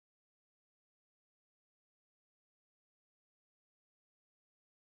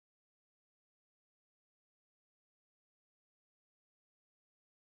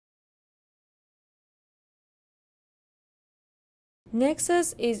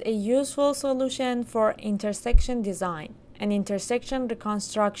Nexus is a useful solution for intersection design and intersection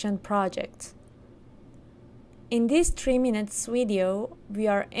reconstruction projects. In this 3 minutes video, we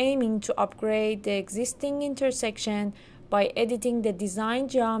are aiming to upgrade the existing intersection by editing the design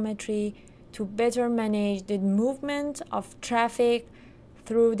geometry to better manage the movement of traffic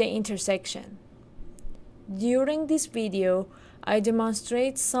through the intersection. During this video, I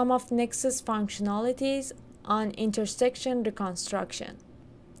demonstrate some of Nexus functionalities on intersection reconstruction.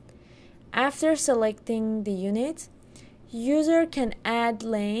 After selecting the unit, user can add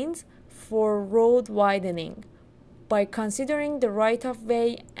lanes for road widening by considering the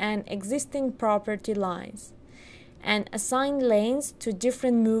right-of-way and existing property lines, and assign lanes to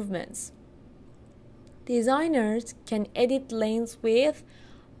different movements. Designers can edit lanes width,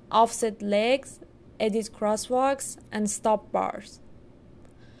 offset legs, edit crosswalks, and stop bars.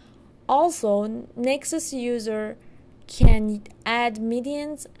 Also, Nexus user can add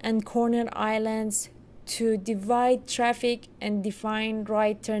medians and corner islands to divide traffic and define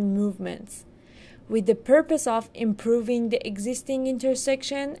right turn movements, with the purpose of improving the existing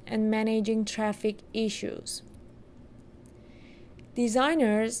intersection and managing traffic issues.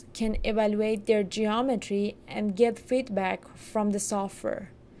 Designers can evaluate their geometry and get feedback from the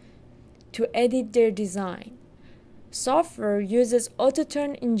software to edit their design. Software uses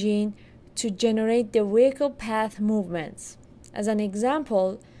AutoTurn engine to generate the vehicle path movements. As an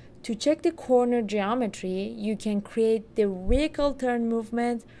example, to check the corner geometry, you can create the vehicle turn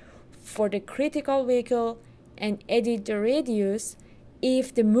movement for the critical vehicle and edit the radius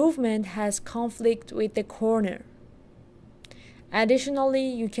if the movement has conflict with the corner. Additionally,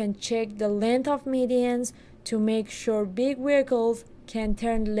 you can check the length of medians to make sure big vehicles can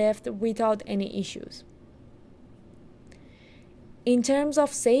turn left without any issues. In terms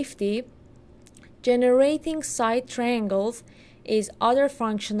of safety, generating side triangles is other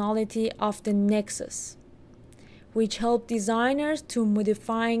functionality of the Nexus, which help designers to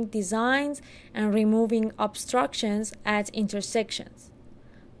modifying designs and removing obstructions at intersections.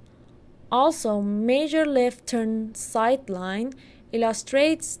 Also, major left turn sight line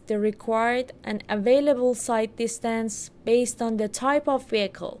illustrates the required and available sight distance based on the type of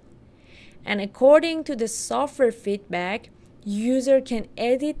vehicle, and according to the software feedback, user can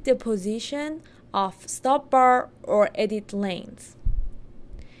edit the position of stop bar or edit lanes.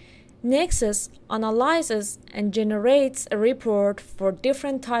 Nexus analyzes and generates a report for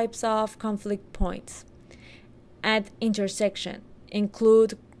different types of conflict points at intersection,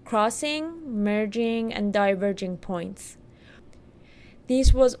 include crossing, merging, and diverging points.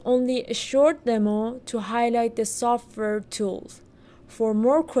 This was only a short demo to highlight the software tools. For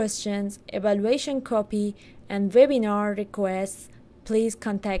more questions, evaluation copy, and webinar requests, please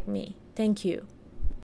contact me. Thank you.